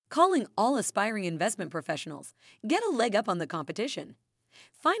calling all aspiring investment professionals. Get a leg up on the competition.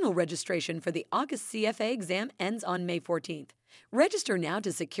 Final registration for the August CFA exam ends on May 14th. Register now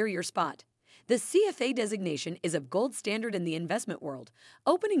to secure your spot. The CFA designation is of gold standard in the investment world,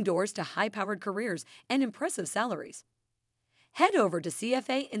 opening doors to high-powered careers and impressive salaries. Head over to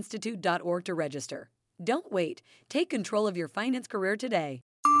cfainstitute.org to register. Don't wait. Take control of your finance career today.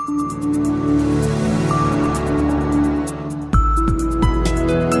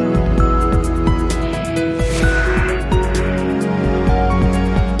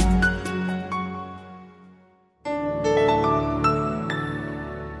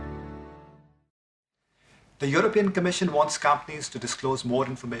 The European Commission wants companies to disclose more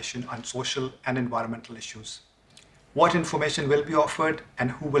information on social and environmental issues. What information will be offered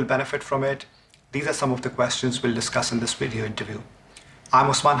and who will benefit from it? These are some of the questions we'll discuss in this video interview. I'm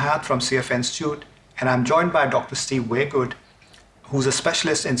Usman Hayat from CFA Institute, and I'm joined by Dr. Steve Waygood, who's a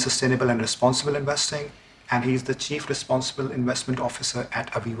specialist in sustainable and responsible investing, and he's the Chief Responsible Investment Officer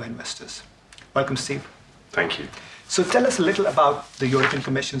at Aviva Investors. Welcome, Steve. Thank you. So tell us a little about the European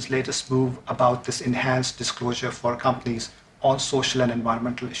Commission's latest move about this enhanced disclosure for companies on social and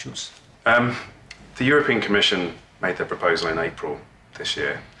environmental issues. The European Commission made their proposal in April this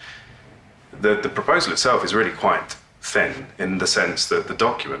year. The proposal itself is really quite thin in the sense that the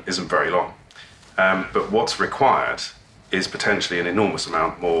document isn't very long. But what's required is potentially an enormous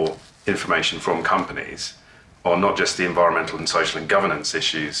amount more information from companies on not just the environmental and social and governance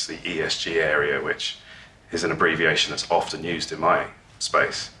issues, the ESG area, which is an abbreviation that's often used in my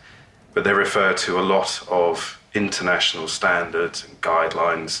space, but they refer to a lot of international standards and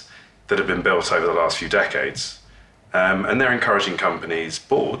guidelines that have been built over the last few decades. And they're encouraging companies,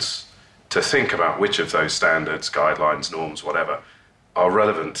 boards, to think about which of those standards, guidelines, norms, whatever, are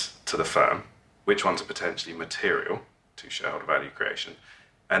relevant to the firm, which ones are potentially material to shareholder value creation,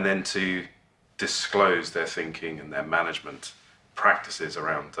 and then to disclose their thinking and their management practices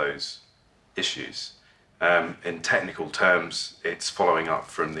around those issues. In technical terms, it's following up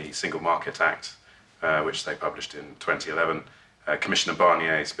from the Single Market Act, which they published in 2011. Commissioner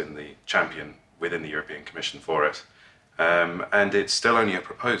Barnier has been the champion within the European Commission for it. And it's still only a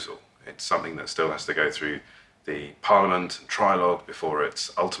proposal. It's something that still has to go through the Parliament and trilogue before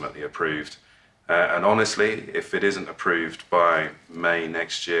it's ultimately approved. And honestly, if it isn't approved by May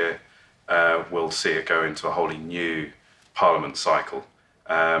next year, we'll see it go into a wholly new Parliament cycle,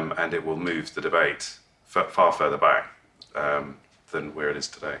 and it will move the debate far further back than where it is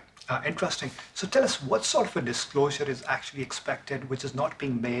today. Interesting. So tell us, what sort of a disclosure is actually expected, which is not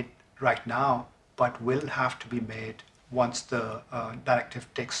being made right now, but will have to be made once the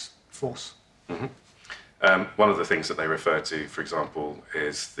directive takes force? Mm-hmm. One of the things that they refer to, for example,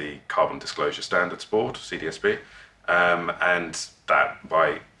 is the Carbon Disclosure Standards Board, CDSB, and that,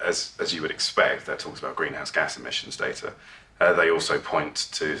 as you would expect, that talks about greenhouse gas emissions data. They also point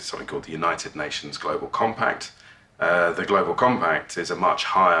to something called the United Nations Global Compact. The Global Compact is a much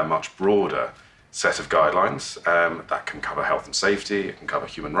higher, much broader set of guidelines that can cover health and safety, it can cover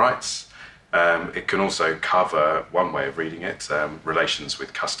human rights, it can also cover, one way of reading it, relations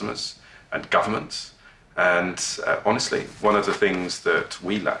with customers and governments. And honestly, one of the things that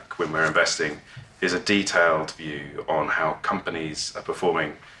we lack when we're investing is a detailed view on how companies are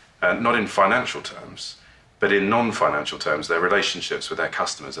performing, not in financial terms, but in non-financial terms, their relationships with their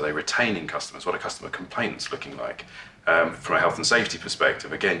customers. Are they retaining customers? What are customer complaints looking like? From a health and safety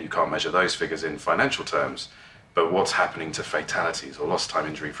perspective, again, you can't measure those figures in financial terms, but what's happening to fatalities or lost time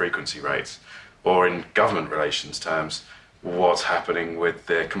injury frequency rates? Or in government relations terms, what's happening with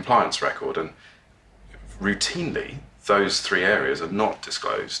their compliance record? And routinely, those three areas are not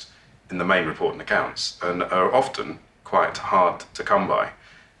disclosed in the main report and accounts and are often quite hard to come by.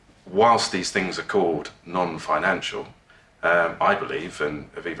 Whilst these things are called non-financial, I believe,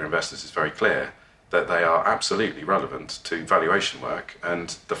 and Aviva Investors is very clear, that they are absolutely relevant to valuation work,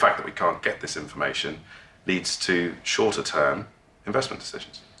 and the fact that we can't get this information leads to shorter-term investment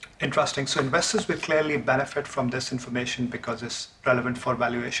decisions. Interesting. So investors will clearly benefit from this information because it's relevant for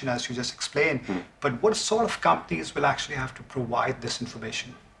valuation, as you just explained. But what sort of companies will actually have to provide this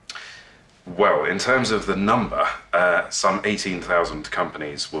information? Well, in terms of the number, some 18,000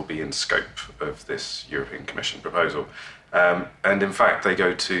 companies will be in scope of this European Commission proposal. And in fact, they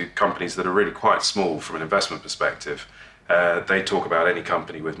go to companies that are really quite small from an investment perspective. They talk about any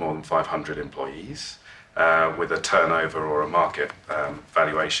company with more than 500 employees, with a turnover or a market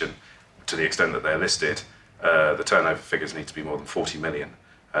valuation to the extent that they're listed. The turnover figures need to be more than 40 million.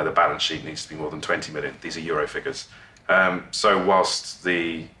 The balance sheet needs to be more than 20 million. These are euro figures. So whilst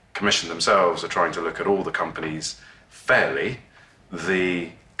the Commission themselves are trying to look at all the companies fairly, the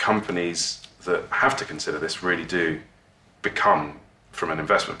companies that have to consider this really do become, from an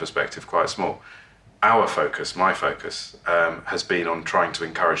investment perspective, quite small. Our focus, my focus, has been on trying to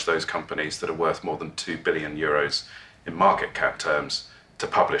encourage those companies that are worth more than 2 billion euros in market cap terms to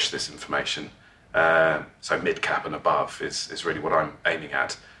publish this information. So mid-cap and above is really what I'm aiming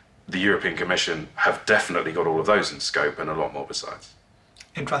at. The European Commission have definitely got all of those in scope and a lot more besides.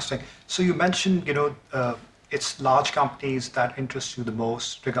 Interesting. So you mentioned, it's large companies that interest you the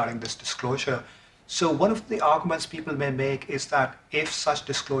most regarding this disclosure. So one of the arguments people may make is that if such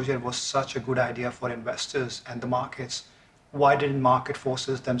disclosure was such a good idea for investors and the markets, why didn't market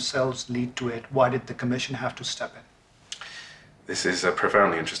forces themselves lead to it? Why did the Commission have to step in? This is a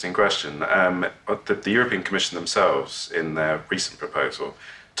profoundly interesting question. The European Commission themselves, in their recent proposal,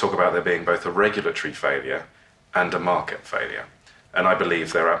 talk about there being both a regulatory failure and a market failure. And I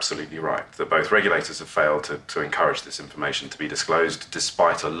believe they're absolutely right, that both regulators have failed to encourage this information to be disclosed,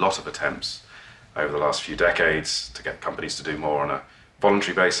 despite a lot of attempts over the last few decades to get companies to do more on a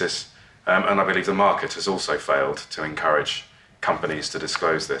voluntary basis. And I believe the market has also failed to encourage companies to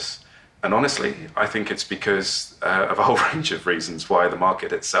disclose this. And honestly, I think it's because of a whole range of reasons why the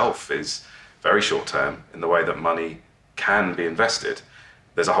market itself is very short-term in the way that money can be invested.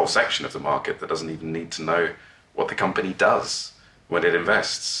 There's a whole section of the market that doesn't even need to know what the company does when it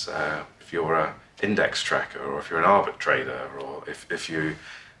invests. If you're an index tracker, or if you're an arbit trader, or if you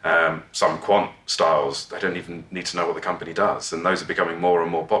some quant styles, they don't even need to know what the company does. And those are becoming more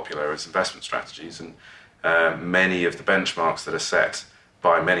and more popular as investment strategies. And many of the benchmarks that are set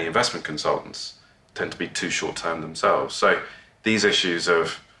by many investment consultants tend to be too short-term themselves. So these issues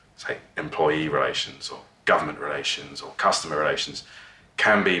of, say, employee relations or government relations or customer relations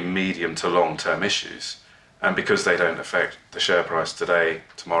can be medium to long-term issues. And because they don't affect the share price today,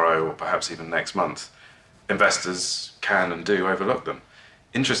 tomorrow, or perhaps even next month, investors can and do overlook them.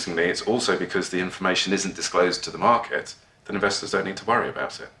 Interestingly, it's also because the information isn't disclosed to the market that investors don't need to worry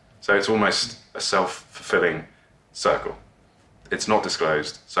about it. So it's almost a self-fulfilling circle. It's not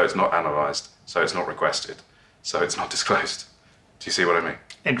disclosed, so it's not analysed, so it's not requested, so it's not disclosed. Do you see what I mean?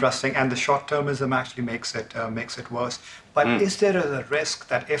 Interesting, and the short-termism actually makes it worse. But is there a risk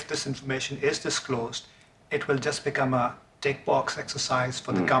that if this information is disclosed, it will just become a tick box exercise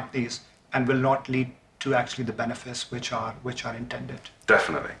for the companies and will not lead to actually the benefits which are intended?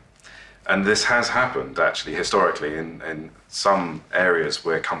 Definitely. And this has happened actually historically in some areas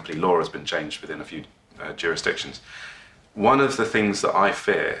where company law has been changed within a few jurisdictions. One of the things that I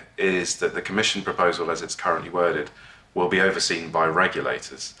fear is that the Commission proposal, as it's currently worded, will be overseen by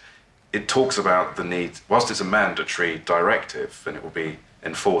regulators. It talks about the need, whilst it's a mandatory directive and it will be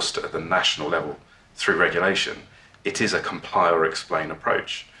enforced at the national level through regulation, it is a comply or explain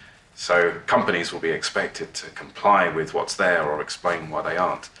approach. So companies will be expected to comply with what's there or explain why they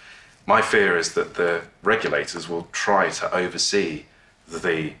aren't. My fear is that the regulators will try to oversee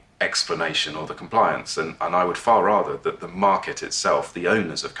the explanation or the compliance, and I would far rather that the market itself, the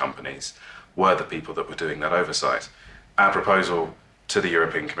owners of companies, were the people that were doing that oversight. Our proposal to the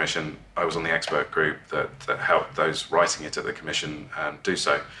European Commission, I was on the expert group that helped those writing it at the Commission do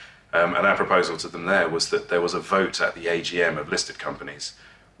so, and our proposal to them there was that there was a vote at the AGM of listed companies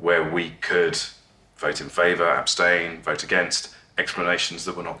where we could vote in favour, abstain, vote against explanations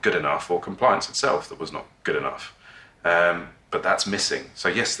that were not good enough, or compliance itself that was not good enough. But that's missing. So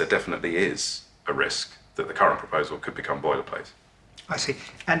yes, there definitely is a risk that the current proposal could become boilerplate. I see.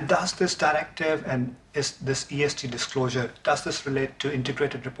 And does this directive and is this ESG disclosure, does this relate to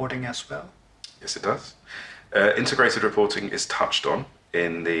integrated reporting as well? Yes, it does. Integrated reporting is touched on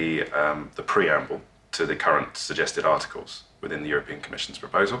in the preamble to the current suggested articles within the European Commission's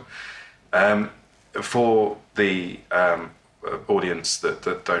proposal. For the audience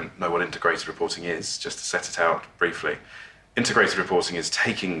that don't know what integrated reporting is, just to set it out briefly, integrated reporting is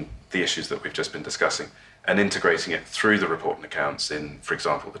taking the issues that we've just been discussing and integrating it through the report and accounts in, for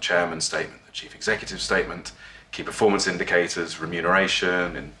example, the chairman's statement, the chief executive's statement, key performance indicators,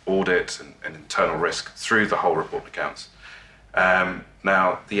 remuneration, and audit and internal risk through the whole report and accounts.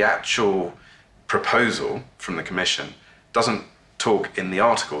 Now, the actual proposal from the Commission doesn't talk in the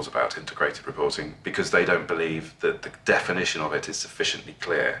articles about integrated reporting because they don't believe that the definition of it is sufficiently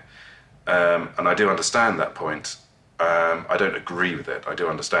clear. And I do understand that point. I don't agree with it. I do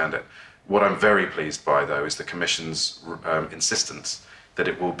understand it. What I'm very pleased by, though, is the Commission's insistence that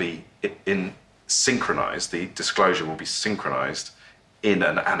it will be synchronised, the disclosure will be synchronised in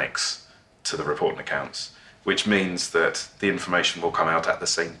an annex to the report and accounts, which means that the information will come out at the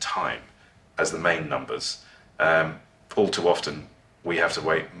same time as the main numbers. All too often, we have to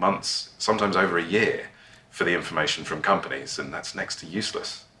wait months, sometimes over a year, for the information from companies, and that's next to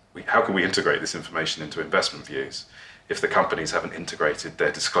useless. how can we integrate this information into investment views if the companies haven't integrated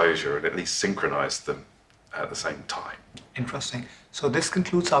their disclosure and at least synchronized them at the same time? Interesting. So this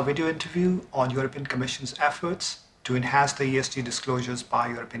concludes our video interview on European Commission's efforts to enhance the ESG disclosures by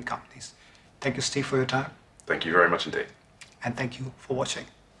European companies. Thank you, Steve, for your time. Thank you very much indeed. And thank you for watching.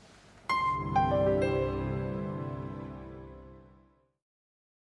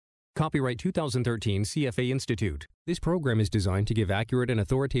 Copyright 2013 CFA Institute. This program is designed to give accurate and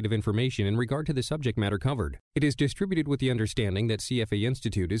authoritative information in regard to the subject matter covered. It is distributed with the understanding that CFA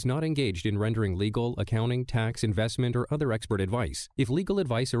Institute is not engaged in rendering legal, accounting, tax, investment, or other expert advice. If legal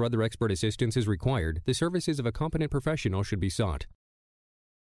advice or other expert assistance is required, the services of a competent professional should be sought.